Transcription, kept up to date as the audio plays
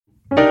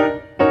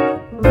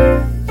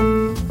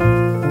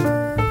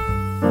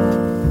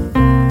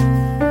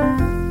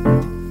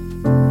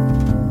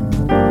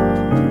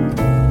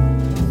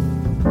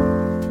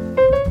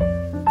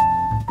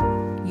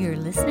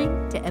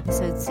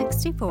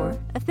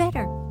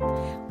better.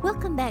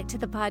 Welcome back to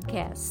the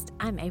podcast.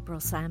 I'm April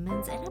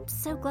Simons, and I'm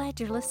so glad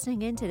you're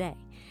listening in today.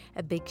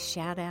 A big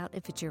shout out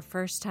if it's your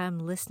first time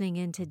listening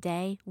in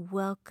today.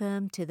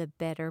 Welcome to the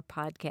Better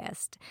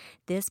Podcast.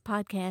 This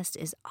podcast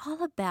is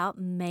all about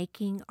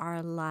making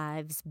our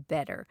lives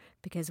better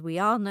because we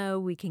all know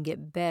we can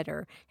get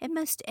better in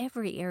most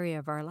every area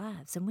of our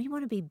lives, and we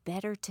want to be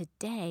better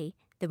today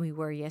than we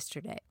were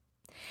yesterday.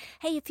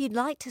 Hey, if you'd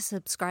like to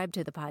subscribe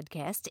to the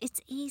podcast, it's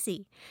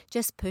easy.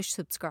 Just push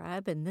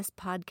subscribe and this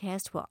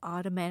podcast will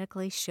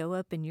automatically show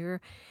up in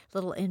your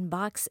little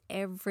inbox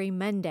every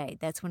Monday.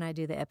 That's when I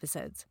do the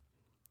episodes.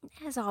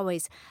 As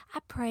always,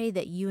 I pray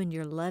that you and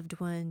your loved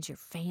ones, your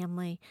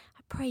family,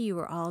 I pray you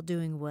are all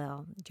doing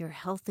well. You're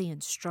healthy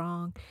and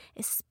strong,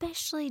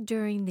 especially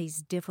during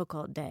these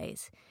difficult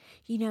days.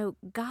 You know,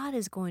 God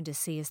is going to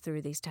see us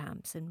through these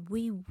times, and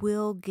we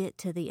will get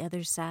to the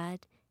other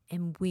side,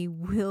 and we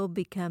will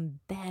become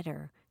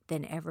better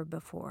than ever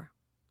before.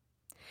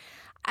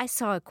 I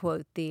saw a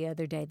quote the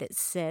other day that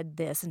said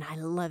this, and I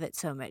love it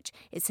so much.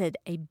 It said,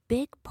 "A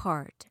big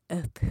part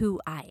of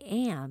who I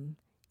am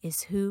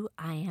is who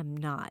I am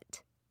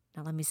not."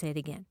 Now let me say it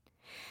again.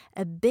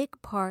 A big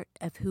part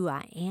of who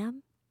I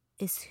am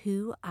is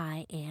who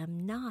I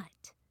am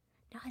not.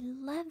 Now I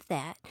love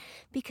that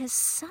because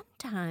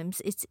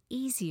sometimes it's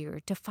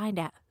easier to find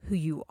out who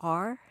you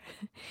are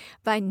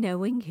by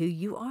knowing who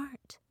you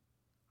aren't.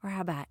 Or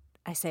how about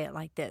I say it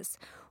like this?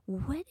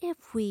 What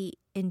if we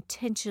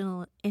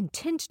intentionally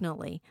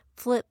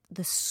flip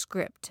the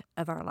script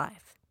of our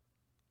life?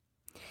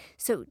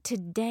 So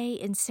today,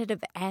 instead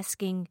of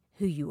asking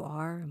who you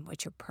are and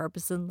what's your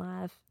purpose in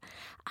life,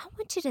 I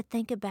want you to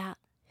think about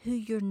who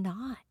you're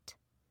not.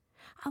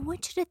 I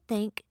want you to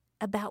think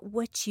about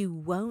what you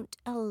won't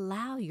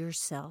allow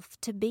yourself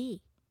to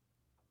be.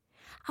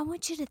 I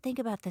want you to think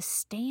about the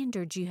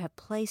standards you have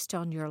placed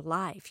on your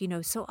life. You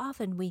know, so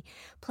often we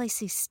place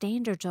these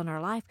standards on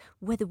our life,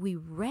 whether we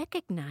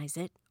recognize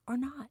it or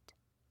not.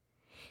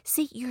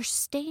 See, your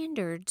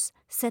standards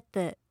set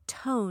the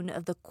tone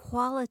of the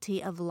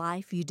quality of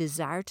life you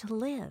desire to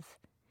live,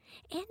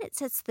 and it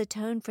sets the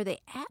tone for the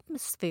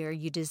atmosphere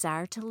you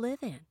desire to live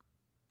in.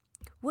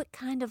 What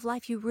kind of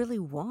life you really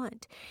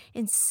want.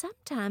 And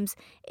sometimes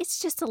it's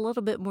just a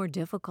little bit more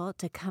difficult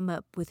to come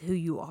up with who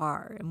you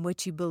are and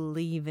what you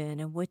believe in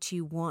and what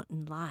you want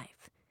in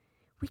life.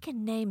 We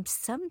can name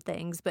some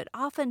things, but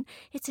often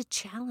it's a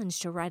challenge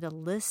to write a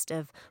list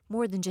of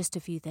more than just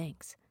a few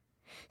things.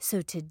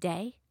 So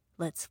today,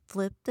 let's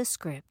flip the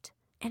script,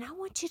 and I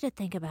want you to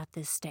think about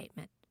this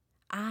statement.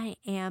 I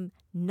am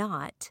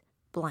not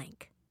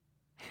blank.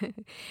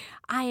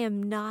 I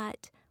am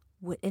not.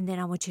 And then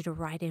I want you to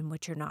write in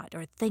what you're not,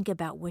 or think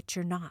about what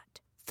you're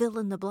not. Fill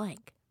in the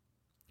blank.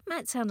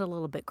 Might sound a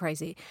little bit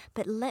crazy,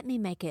 but let me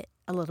make it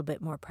a little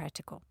bit more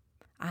practical.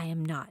 I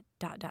am not, ...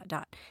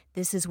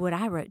 This is what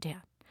I wrote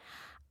down.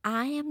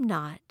 I am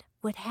not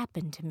what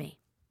happened to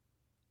me.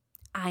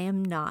 I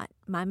am not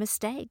my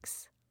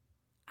mistakes.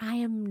 I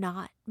am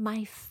not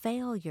my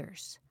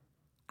failures.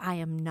 I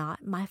am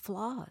not my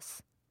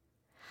flaws.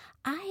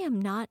 I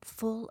am not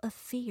full of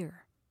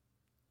fear.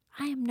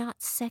 I am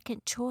not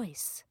second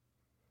choice.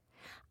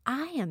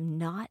 I am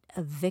not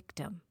a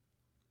victim.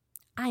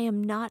 I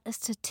am not a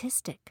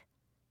statistic.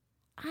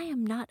 I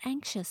am not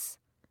anxious.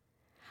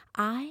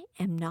 I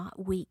am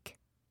not weak.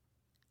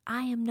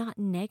 I am not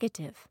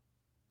negative.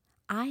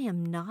 I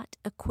am not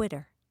a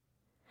quitter.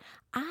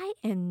 I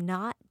am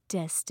not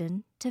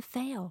destined to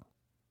fail.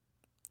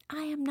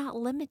 I am not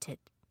limited.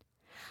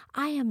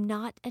 I am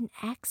not an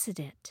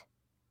accident.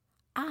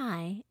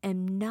 I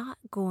am not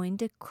going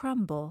to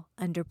crumble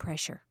under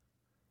pressure.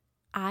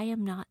 I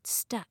am not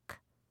stuck.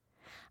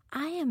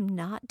 I am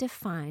not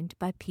defined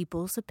by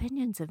people's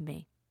opinions of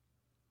me.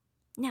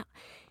 Now,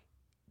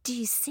 do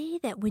you see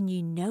that when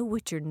you know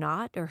what you're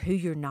not or who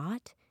you're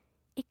not,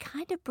 it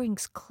kind of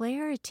brings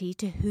clarity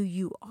to who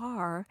you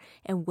are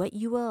and what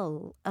you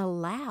will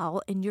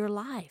allow in your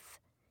life?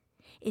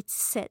 It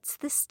sets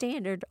the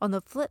standard on the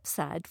flip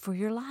side for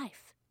your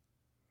life.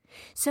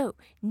 So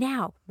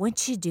now,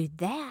 once you do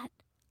that,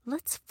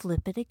 let's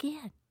flip it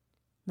again.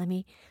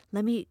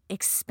 Let me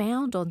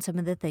expound on some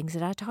of the things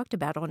that I talked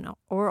about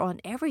on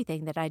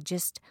everything that I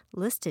just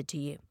listed to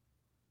you.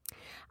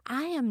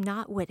 I am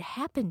not what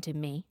happened to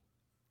me.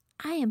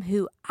 I am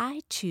who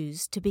I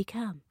choose to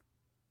become.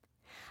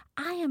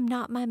 I am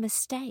not my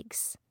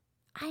mistakes.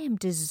 I am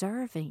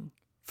deserving,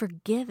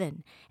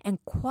 forgiven,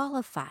 and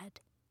qualified,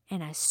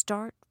 and I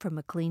start from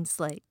a clean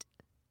slate.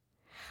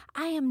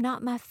 I am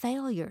not my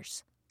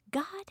failures.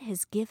 God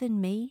has given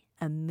me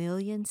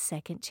 1,000,000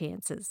 second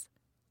chances.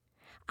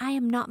 I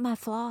am not my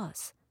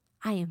flaws.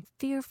 I am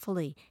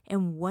fearfully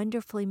and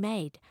wonderfully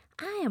made.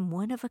 I am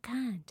one of a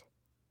kind.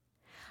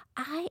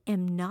 I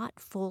am not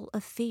full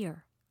of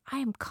fear. I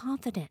am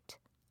confident.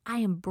 I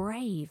am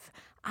brave.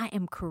 I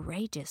am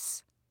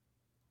courageous.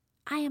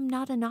 I am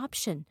not an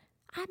option.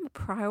 I'm a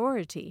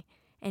priority,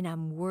 and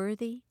I'm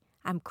worthy.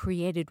 I'm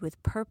created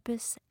with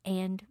purpose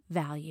and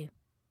value.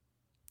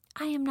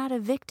 I am not a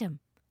victim.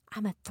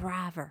 I'm a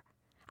thriver.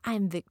 I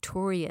am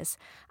victorious.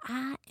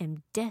 I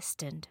am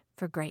destined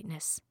for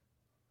greatness.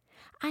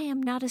 I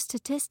am not a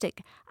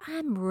statistic.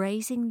 I'm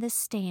raising the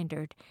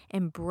standard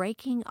and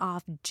breaking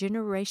off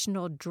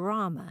generational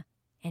drama,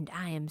 and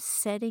I am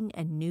setting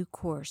a new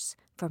course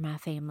for my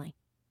family.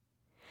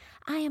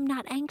 I am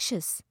not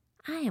anxious.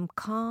 I am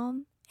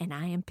calm and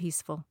I am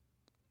peaceful.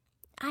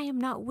 I am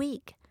not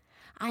weak.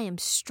 I am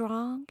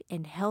strong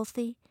and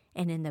healthy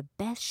and in the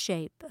best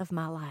shape of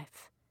my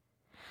life.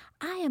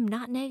 I am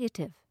not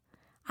negative.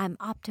 I'm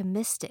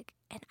optimistic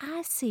and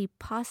I see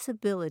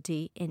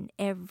possibility in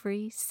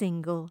every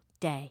single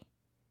day.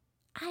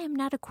 I am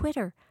not a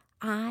quitter.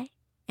 I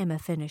am a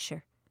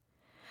finisher.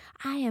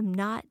 I am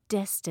not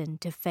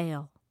destined to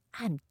fail.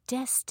 I'm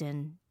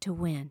destined to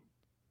win.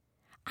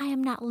 I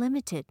am not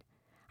limited.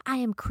 I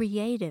am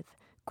creative,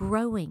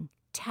 growing,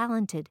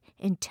 talented,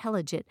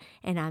 intelligent,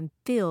 and I'm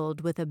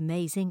filled with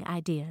amazing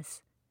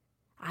ideas.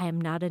 I am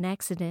not an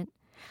accident.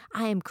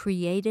 I am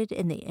created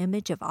in the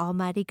image of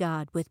Almighty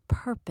God with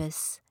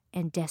purpose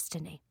and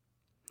destiny.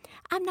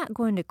 I'm not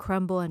going to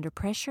crumble under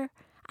pressure.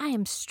 I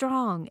am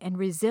strong and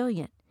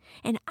resilient,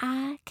 and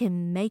I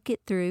can make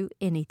it through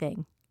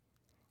anything.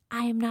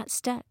 I am not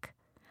stuck.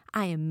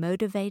 I am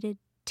motivated,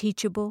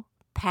 teachable,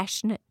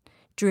 passionate,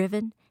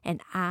 driven,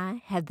 and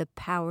I have the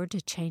power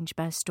to change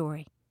my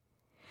story.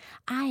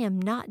 I am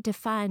not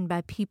defined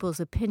by people's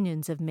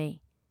opinions of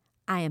me.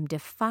 I am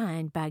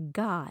defined by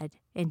God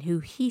and who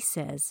He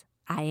says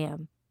I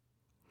am.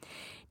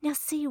 Now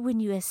see, when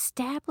you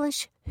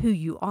establish who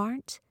you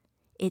aren't,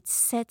 it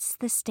sets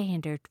the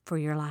standard for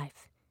your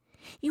life.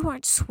 You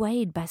aren't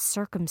swayed by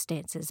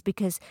circumstances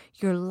because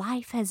your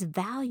life has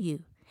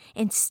value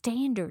and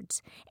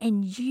standards,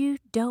 and you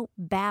don't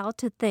bow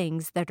to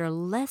things that are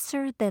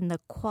lesser than the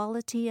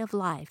quality of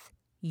life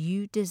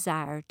you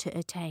desire to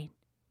attain.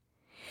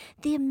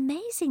 The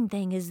amazing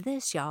thing is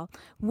this, y'all.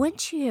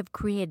 Once you have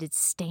created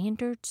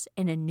standards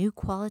and a new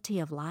quality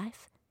of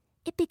life,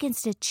 it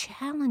begins to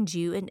challenge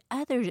you in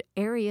other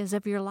areas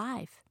of your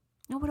life.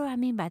 Now, what do I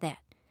mean by that?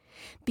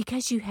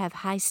 Because you have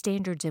high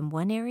standards in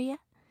one area,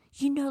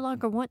 you no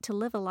longer want to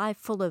live a life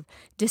full of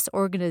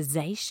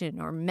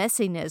disorganization or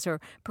messiness or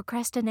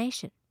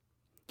procrastination.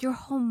 Your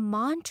whole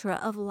mantra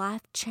of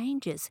life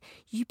changes.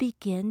 You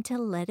begin to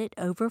let it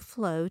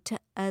overflow to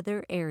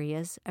other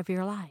areas of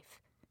your life.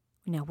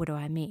 Now, what do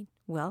I mean?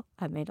 Well,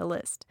 I made a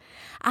list.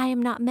 I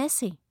am not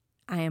messy.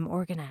 I am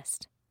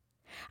organized.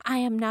 I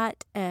am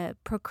not a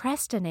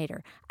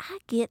procrastinator. I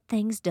get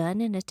things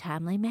done in a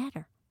timely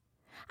manner.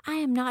 I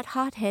am not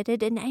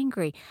hot-headed and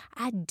angry.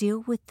 I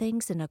deal with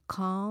things in a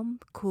calm,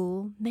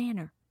 cool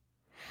manner.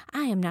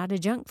 I am not a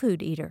junk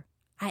food eater.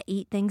 I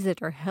eat things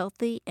that are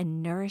healthy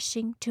and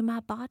nourishing to my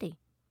body.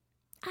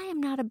 I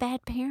am not a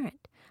bad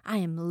parent. I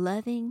am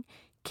loving,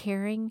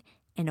 caring,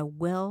 and a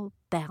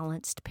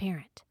well-balanced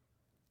parent.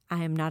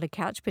 I am not a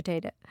couch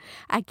potato.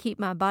 I keep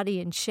my body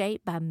in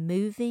shape by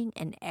moving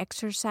and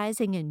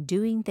exercising and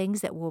doing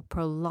things that will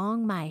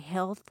prolong my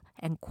health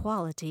and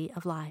quality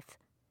of life.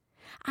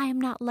 I am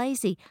not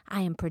lazy.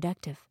 I am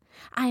productive.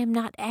 I am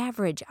not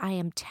average. I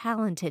am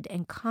talented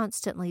and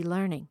constantly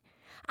learning.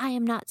 I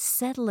am not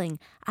settling.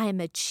 I am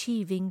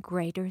achieving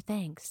greater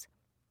things.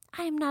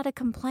 I am not a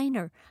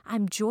complainer.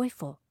 I'm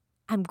joyful.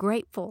 I'm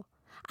grateful.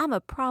 I'm a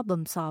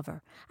problem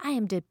solver. I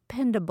am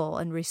dependable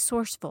and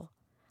resourceful.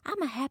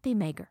 I'm a happy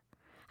maker.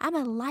 I'm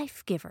a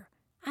life giver.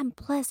 I'm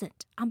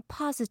pleasant. I'm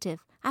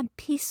positive. I'm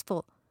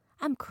peaceful.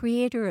 I'm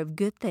creator of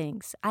good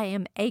things. I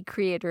am a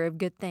creator of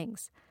good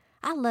things.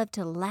 I love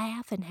to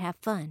laugh and have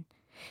fun.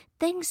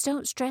 Things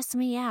don't stress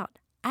me out.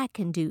 I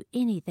can do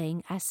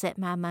anything I set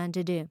my mind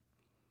to do.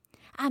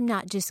 I'm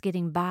not just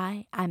getting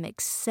by. I'm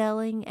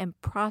excelling and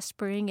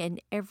prospering in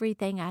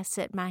everything I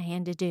set my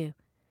hand to do.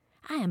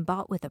 I am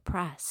bought with a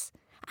price.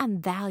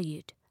 I'm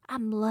valued.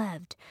 I'm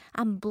loved.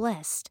 I'm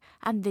blessed.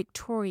 I'm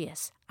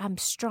victorious. I'm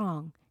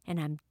strong. And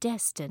I'm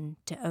destined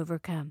to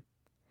overcome.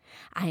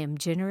 I am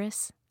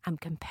generous. I'm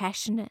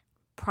compassionate,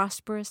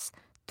 prosperous,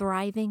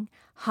 thriving,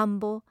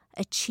 humble,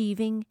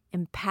 achieving,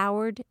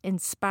 empowered,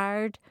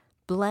 inspired,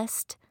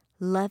 blessed,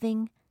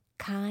 loving,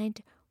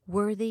 kind,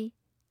 worthy,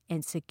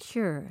 and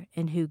secure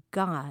in who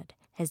God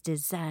has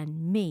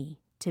designed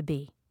me to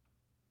be.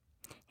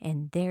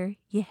 And there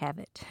you have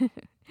it.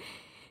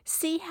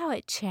 See how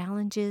it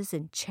challenges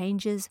and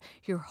changes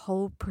your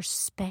whole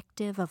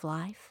perspective of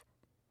life?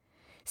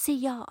 See,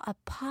 y'all, a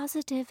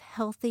positive,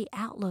 healthy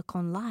outlook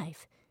on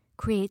life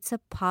creates a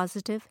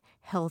positive,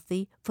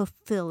 healthy,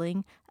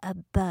 fulfilling,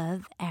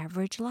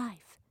 above-average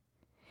life.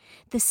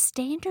 The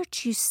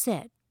standards you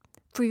set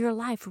for your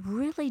life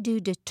really do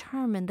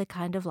determine the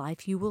kind of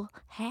life you will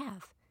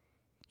have.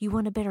 You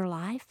want a better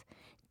life?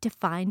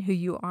 Define who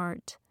you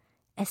aren't.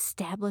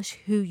 Establish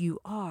who you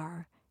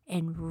are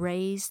and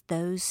raise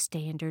those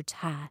standards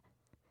high.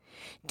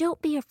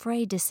 Don't be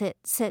afraid to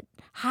set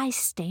high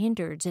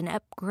standards and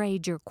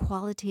upgrade your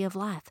quality of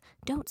life.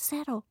 Don't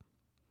settle.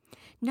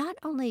 Not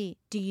only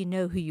do you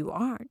know who you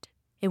aren't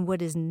and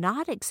what is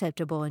not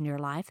acceptable in your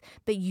life,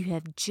 but you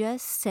have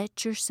just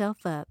set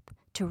yourself up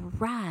to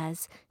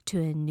rise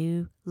to a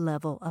new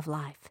level of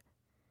life.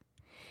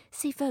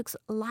 See, folks,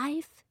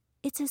 life,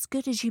 it's as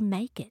good as you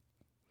make it.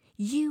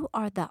 You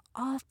are the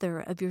author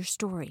of your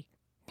story.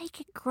 Make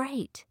it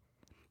great.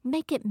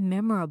 Make it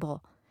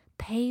memorable.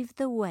 Pave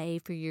the way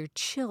for your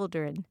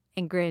children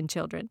and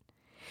grandchildren.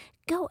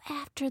 Go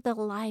after the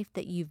life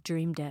that you've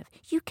dreamed of.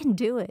 You can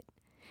do it.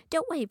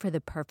 Don't wait for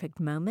the perfect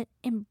moment.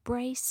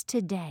 Embrace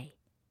today.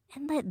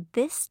 And let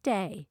this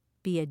day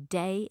be a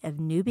day of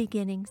new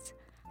beginnings,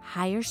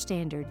 higher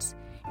standards,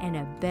 and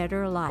a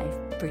better life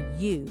for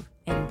you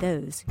and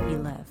those you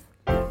love.